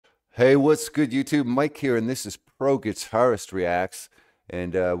Hey, what's good, YouTube? Mike here, and this is Pro Guitarist Reacts,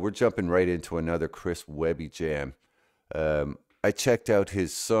 and we're jumping right into another Chris Webby jam. I checked out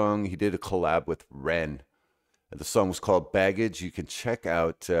his song. He did a collab with Ren. The song was called Baggage. You can check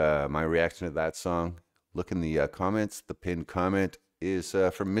out my reaction to that song. Look in the comments. The pinned comment is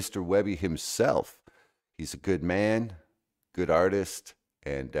from Mr. Webby himself. He's a good man, good artist,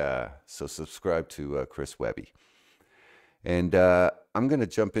 and so subscribe to Chris Webby. And I'm going to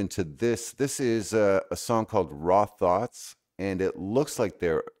jump into this. This is a song called Raw Thoughts, and it looks like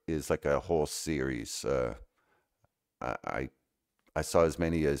there is like a whole series. I saw as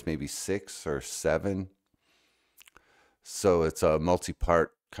many as maybe 6 or 7. So it's a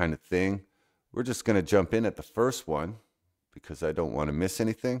multi-part kind of thing. We're just going to jump in at the first one because I don't want to miss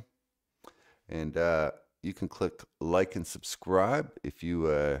anything. And you can click like and subscribe if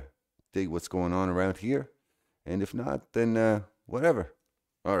you dig what's going on around here. And if not, then whatever.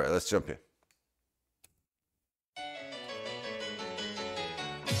 All right, let's jump in.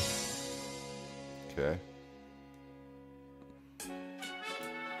 Okay.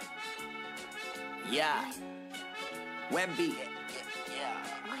 Yeah. Webby. Yeah.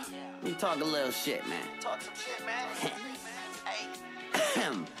 Let me talk a little shit, man. Talk some shit, man.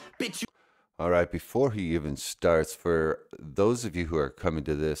 Hey. Bitch, you. All right, before he even starts, for those of you who are coming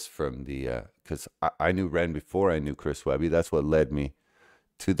to this from the, because I knew Ren before I knew Chris Webby. That's what led me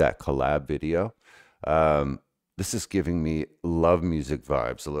to that collab video. This is giving me love music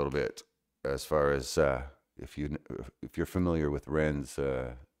vibes a little bit, as far as if you're familiar with Ren's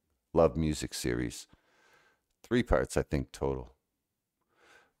love music series. 3 parts, I think, total.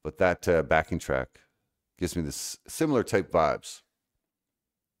 But that backing track gives me this similar type vibes.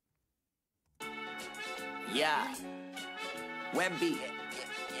 Yeah. Webby.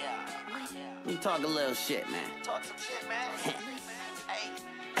 Yeah. Let me talk a little shit, man. Talk some shit, man.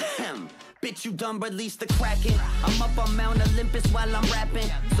 Hey. Bitch, you done release the Kraken. I'm up on Mount Olympus while I'm rapping.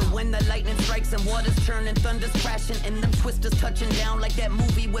 So when the lightning strikes and waters churning, thunder's crashing, and them twisters touching down like that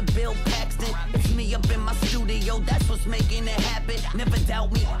movie with Bill Paxton. It's me up in my studio, that's what's making it happen. Never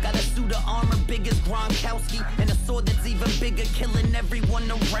doubt me, got a suit of armor big as Gronkowski, and a sword that's even bigger, killing everyone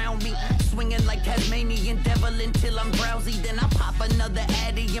around me. Swinging like Tasmanian devil until I'm drowsy. Then I pop another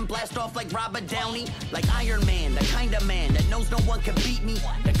Addy and blast off like Robert Downey. Like Iron Man, the kind of man that knows no one can beat me.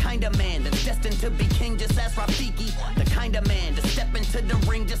 The kind of man that's destined to be king, just ask Rafiki. The kind of man to step into the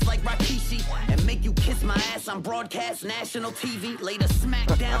ring just like Rikishi and make you kiss my ass on broadcast national TV. Later smack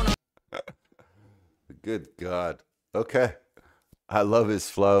down on. Good God. Okay. I love his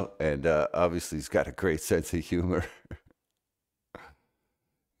flow, and obviously he's got a great sense of humor.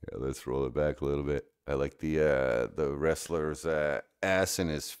 Yeah, let's roll it back a little bit. I like the wrestler's ass in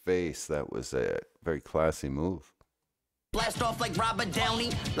his face. That was a very classy move. Blast off like Robert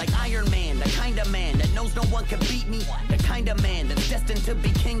Downey, like Iron Man, the kind of man that knows no one can beat me. The kind of man that's destined to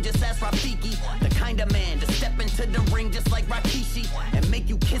be king, just ask Rafiki. The kind of man to step into the ring just like Rikishi and make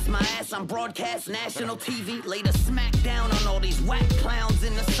you kiss my ass on broadcast national TV. Later smack down on all these whack clowns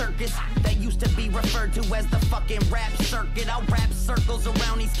in the circus that used to be referred to as the fucking rap circuit. I'll wrap circles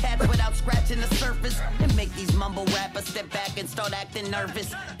around these cats without scratching the surface and make these mumble rappers step back and start acting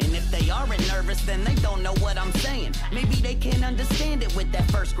nervous. And if they aren't nervous, then they don't know what I'm saying. Maybe they can't understand it with that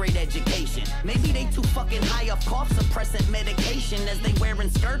first grade education. Maybe they too fucking high off cough suppressant medication as they wearing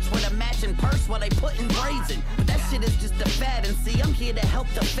skirts with a matching purse while they putting braids in. But that shit is just a fad, and see, I'm here to help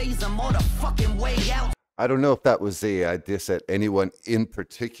to phase them all the fucking way out. I don't know if that was a diss at anyone in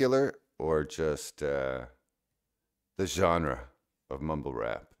particular or just the genre of mumble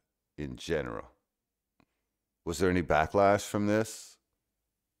rap in general. Was there any backlash from this?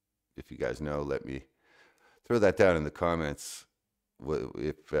 If you guys know, let me throw that down in the comments.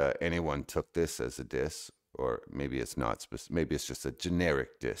 If anyone took this as a diss, or maybe it's not, maybe it's just a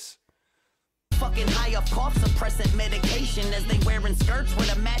generic diss. Fucking high off cough suppressant medication as they wearing skirts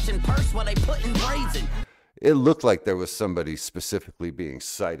with a matching purse while they putting braids in. It looked like there was somebody specifically being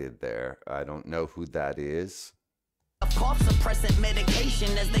cited there. I don't know who that is. Cough suppressant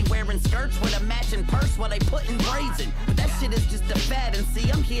medication as they wearing skirts with a matching purse while they putting braids in. But that shit is just a fad, and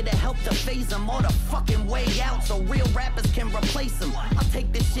see, I'm here to help to phase them all the fucking way out so real rappers can replace them. I'll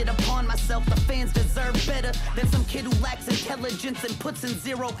take this shit upon myself, the fans deserve better. better than some kid who lacks intelligence and puts in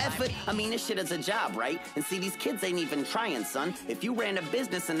zero effort. I mean, this shit is a job, right? And see, these kids ain't even trying, son. If you ran a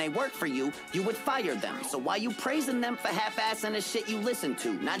business and they worked for you, you would fire them. So why you praising them for half-assing the shit you listen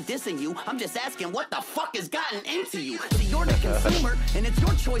to? Not dissing you, I'm just asking what the fuck has gotten into you? See, you're the consumer, and it's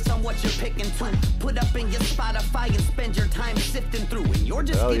your choice on what you're picking to put up in your Spotify and spend your time sifting through. And you're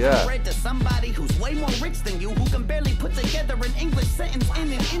just giving bread to somebody who's way more rich than you, who can barely put together an English sentence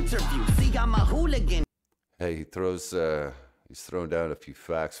in an interview. See, I'm a hooligan. Hey, he's thrown down a few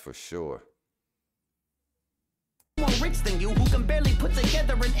facts for sure. More rich than you, who can barely put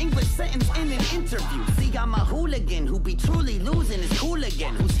together an English sentence in an interview. See, I'm a hooligan who be truly losing his cool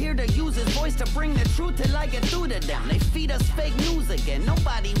again, who's here to use his voice to bring the truth till I get through to them. They feed us fake news again,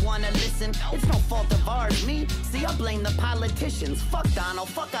 nobody wanna listen. It's no fault of ours, me. See, I blame the politicians. Fuck Donald,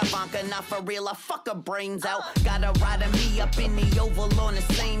 fuck Ivanka, not for real. I fuck her brains out. Gotta ride me up in the Oval on the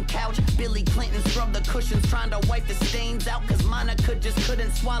same couch. Billy Clinton scrubbed the cushions trying to wipe the stains out, cause Monica just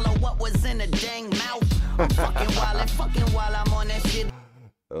couldn't swallow what was in her dang mouth. I'm fucking while I'm on that shit.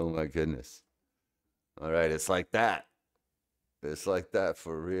 Oh my goodness. All right, it's like that. It's like that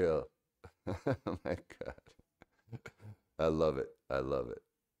for real. Oh my God. I love it. I love it.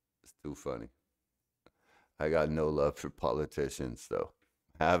 It's too funny. I got no love for politicians, though.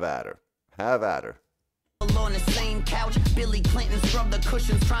 Have at her. Have at her. On the same couch, Billy Clinton scrubbed the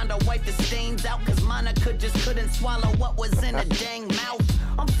cushions trying to wipe the stains out, cause Monica just couldn't swallow what was in her dang mouth.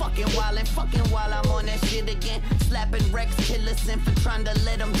 I'm fucking while I'm on that shit again. Slapping Rex Tillerson for trying to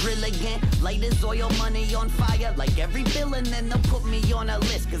let him drill again. Light his oil money on fire like every bill, and then they'll put me on a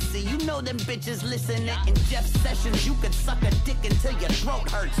list. Cause see, you know them bitches listening. In Jeff Sessions, you could suck a dick until your throat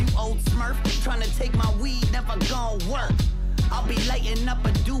hurts. You old smurf, trying to take my weed, never gonna work. I'll be lighting up a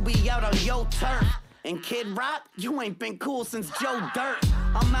doobie out on your turf. And Kid Rock, you ain't been cool since Joe Dirt.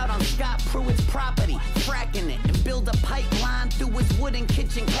 I'm out on Scott Pruitt's property, fracking it, and build a pipeline through his wooden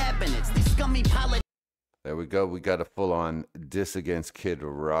kitchen cabinets. These scummy politicians. There we go. We got a full-on diss against Kid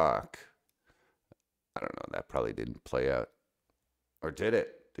Rock. I don't know. That probably didn't play out. Or did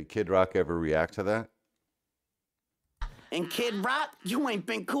it? Did Kid Rock ever react to that? And Kid Rock, you ain't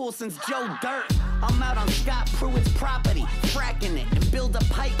been cool since Joe Dirt. I'm out on Scott Pruitt's property, fracking it, and build a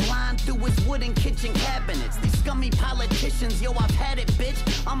pipeline through his wooden kitchen cabinets. These scummy politicians, yo, I've had it,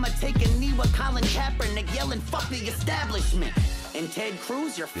 bitch. I'ma take a knee with Colin Kaepernick yelling, fuck the establishment. And Ted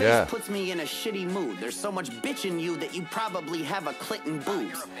Cruz, your face puts me in a shitty mood. There's so much bitch in you that you probably have a clit and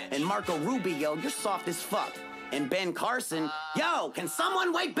boobs. And Marco Rubio, you're soft as fuck. And Ben Carson, yo, can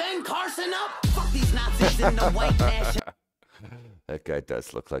someone wake Ben Carson up? Fuck these Nazis in the white national. That guy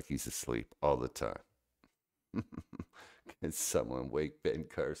does look like he's asleep all the time. Can someone wake Ben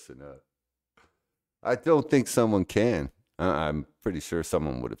Carson up? I don't think someone can. I'm pretty sure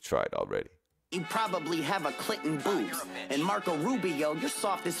someone would have tried already. You probably have a clit and boobs. And Marco Rubio, you're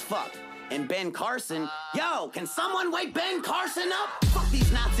soft as fuck. And Ben Carson, yo, can someone wake Ben Carson up? Fuck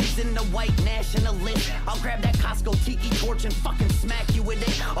these Nazis in the white nationalist. I'll grab that Costco tiki torch and fucking smack you with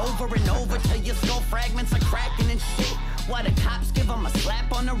it over and over till your skull fragments are cracking and shit. Why the cops give them a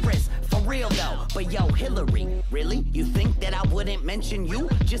slap on the wrist? For real though, but yo, Hillary, really? You think that I wouldn't mention you?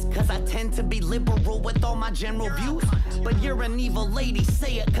 Just cause I tend to be liberal with all my general views? But you're an evil lady,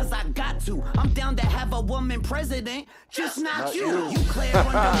 say it cause I got to. I'm down to have a woman president, just not you. You Claire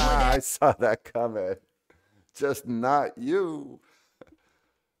Underwood. I saw that comment. Just not you.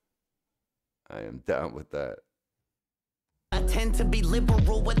 I am down with that. I tend to be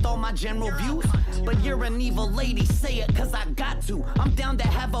liberal with all my general views, but you're an evil lady, say it cause I got to. I'm down to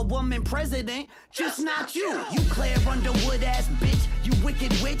have a woman president, just not you. You Claire Underwood ass bitch, you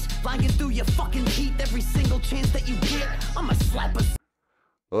wicked witch, lying through your fucking teeth every single chance that you get. I'ma slap a...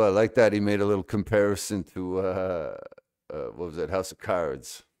 Well, I like that he made a little comparison to, what was it, House of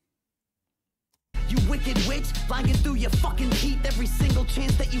Cards. You wicked witch, lying through your fucking teeth every single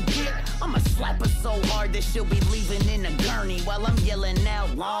chance that you get. I'ma slap her so hard that she'll be leaving in a gurney while I'm yelling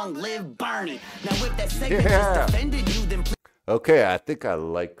out, long live Bernie. Now if that segment just offended you, then please... Okay, I think I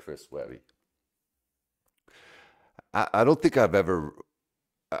like Chris Webby. I don't think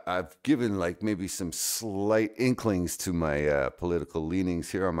I've given like maybe some slight inklings to my political leanings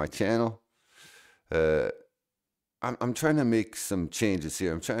here on my channel. I'm trying to make some changes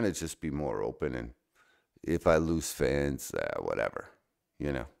here. I'm trying to just be more open, and if I lose fans, whatever,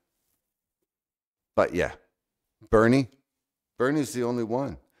 you know. But yeah, Bernie's the only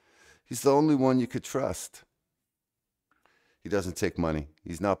one. He's the only one you could trust. He doesn't take money.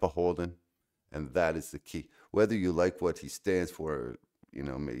 He's not beholden, and that is the key. Whether you like what he stands for, you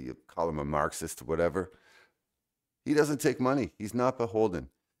know, maybe you call him a Marxist or whatever, he doesn't take money. He's not beholden.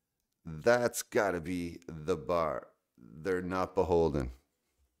 That's got to be the bar. They're not beholden.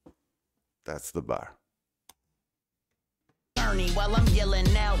 That's the bar. Bernie, while I'm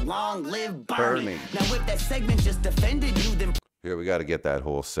yelling out, long live Bernie. Now if that segment just offended you, then here we got to get that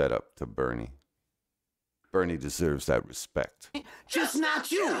whole setup to Bernie. Bernie deserves that respect. Just not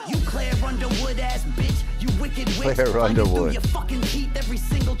you. You Claire Underwood ass bitch. You wicked witch. Claire Underwood. Through your fucking teeth every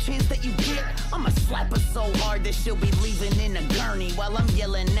single chance that you get. I'ma slap her so hard that she'll be leaving in a gurney while I'm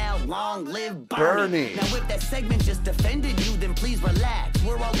yelling out, long live Bernie. Now if that segment just offended you, then please relax.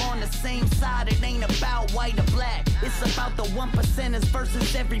 We're all on the same side. It ain't about white or black. It's about the 1%ers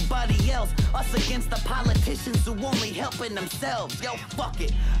versus everybody else. Us against the politicians who only helping themselves. Yo, fuck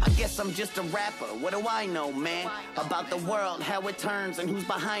it. I guess I'm just a rapper. What do I know, man? About the world, how it turns, and who's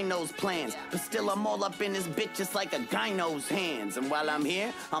behind those plans. But still, I'm all up in this bitch just like a gyno's hands. And while I'm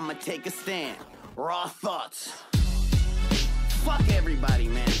here, I'ma take a stand. Raw thoughts. Fuck everybody,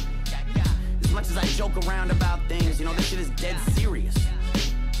 man. As much as I joke around about things, you know, this shit is dead serious.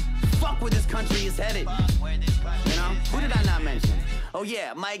 Fuck where this country is headed. You know? Who did I not mention? Oh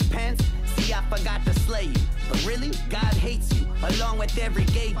yeah, Mike Pence. See, I forgot to slay you. But really, God hates you, along with every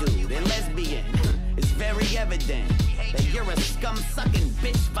gay dude and lesbian. It's very evident that you're a scum-sucking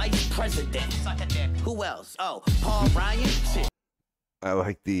bitch vice president. Who else? Oh, Paul Ryan? Shit. I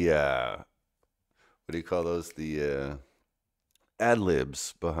like the, what do you call those? The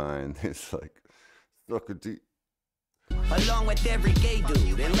ad-libs behind. It's like, suck a dick. Along with every gay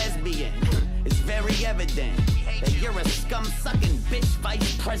dude and lesbian. It's very evident that you're a scum-sucking bitch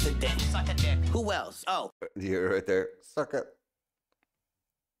vice president. Who else? Oh. You're right there. Suck it.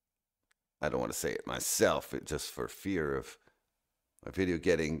 I don't want to say it myself, just for fear of my video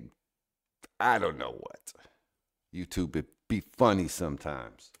getting, I don't know what. YouTube, it be funny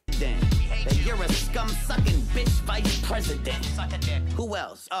sometimes. That you're a scum-sucking bitch vice president. Who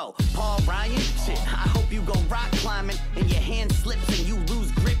else? Oh, Paul Ryan? Shit, I hope you go rock climbing and your hand slips and you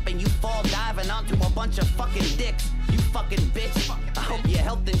lose grip and you fall diving onto a bunch of fucking dicks. You fucking bitch. I hope your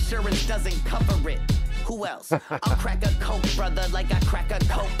health insurance doesn't cover it. Who else? I'll crack a Coke, brother, like I crack a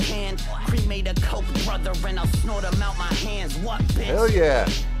Coke can. Cremate a Coke, brother, and I'll snort them out my hands. What, bitch? Hell yeah.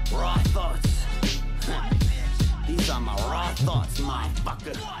 Raw thoughts. These are my raw thoughts,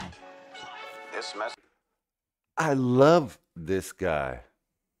 motherfucker. This mess. I love this guy.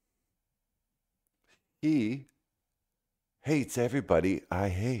 He hates everybody I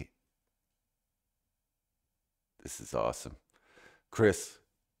hate. This is awesome. Chris,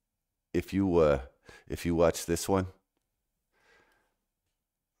 if you watch this one,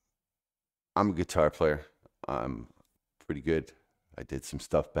 I'm a guitar player. I'm pretty good. I did some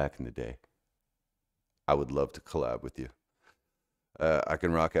stuff back in the day. I would love to collab with you. I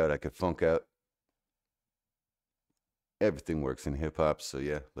can rock out, I can funk out. Everything works in hip hop, so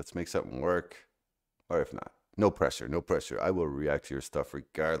yeah, let's make something work. Or if not, no pressure, no pressure. I will react to your stuff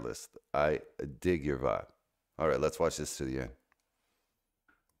regardless. I dig your vibe. All right, let's watch this to the end.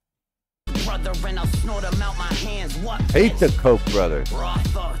 Brother, and I'll snort them out my hands. What? Hate the Koch brothers. Raw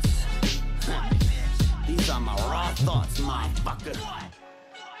thoughts. These are my raw thoughts, motherfucker.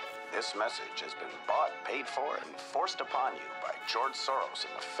 This message has been bought, paid for, and forced upon you by George Soros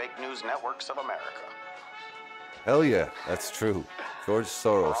and the fake news networks of America. Hell yeah, that's true. George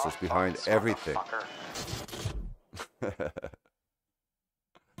Soros is behind everything.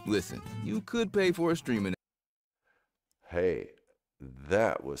 Listen, you could pay for a streaming. Hey,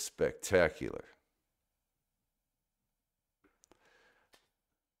 that was spectacular.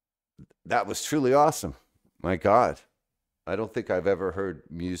 That was truly awesome. My God. I don't think I've ever heard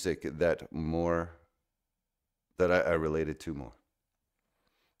music that I related to more.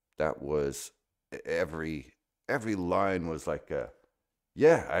 That was every line was like,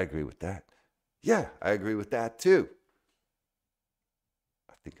 yeah, I agree with that. Yeah, I agree with that too.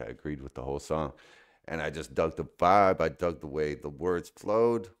 I think I agreed with the whole song. And I just dug the vibe. I dug the way the words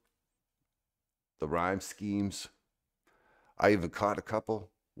flowed, the rhyme schemes. I even caught a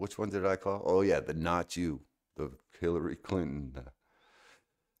couple. Which one did I call? Oh, yeah, the Not You, the Hillary Clinton.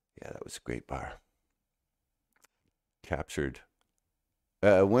 Yeah, that was a great bar. Captured.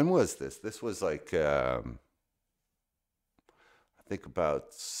 When was this? This was like, I think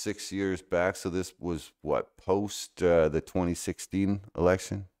about 6 years back. So this was what, post the 2016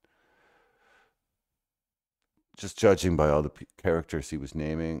 election? Just judging by all the characters he was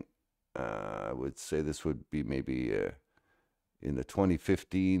naming, I would say this would be maybe in the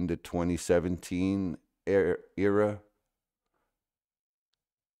 2015 to 2017 era.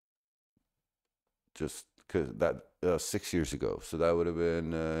 Just because that 6 years ago, so that would have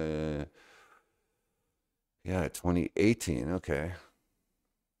been 2018. Okay,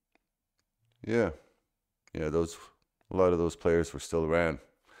 Yeah. Yeah, a lot of those players were still around.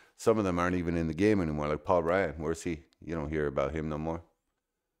 Some of them aren't even in the game anymore, like Paul Ryan. Where's he? You don't hear about him no more.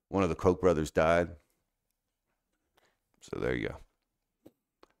 One of the Koch brothers died. So there you go.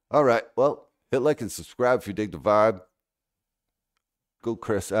 All right. Well, hit like and subscribe if you dig the vibe. Go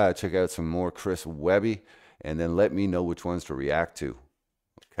check out some more Chris Webby, and then let me know which ones to react to.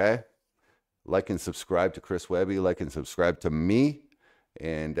 Okay? Like and subscribe to Chris Webby. Like and subscribe to me.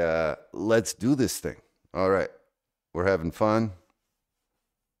 And let's do this thing. All right. We're having fun.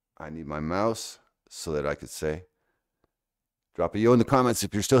 I need my mouse so that I could say, drop a yo in the comments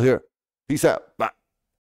if you're still here. Peace out. Bye.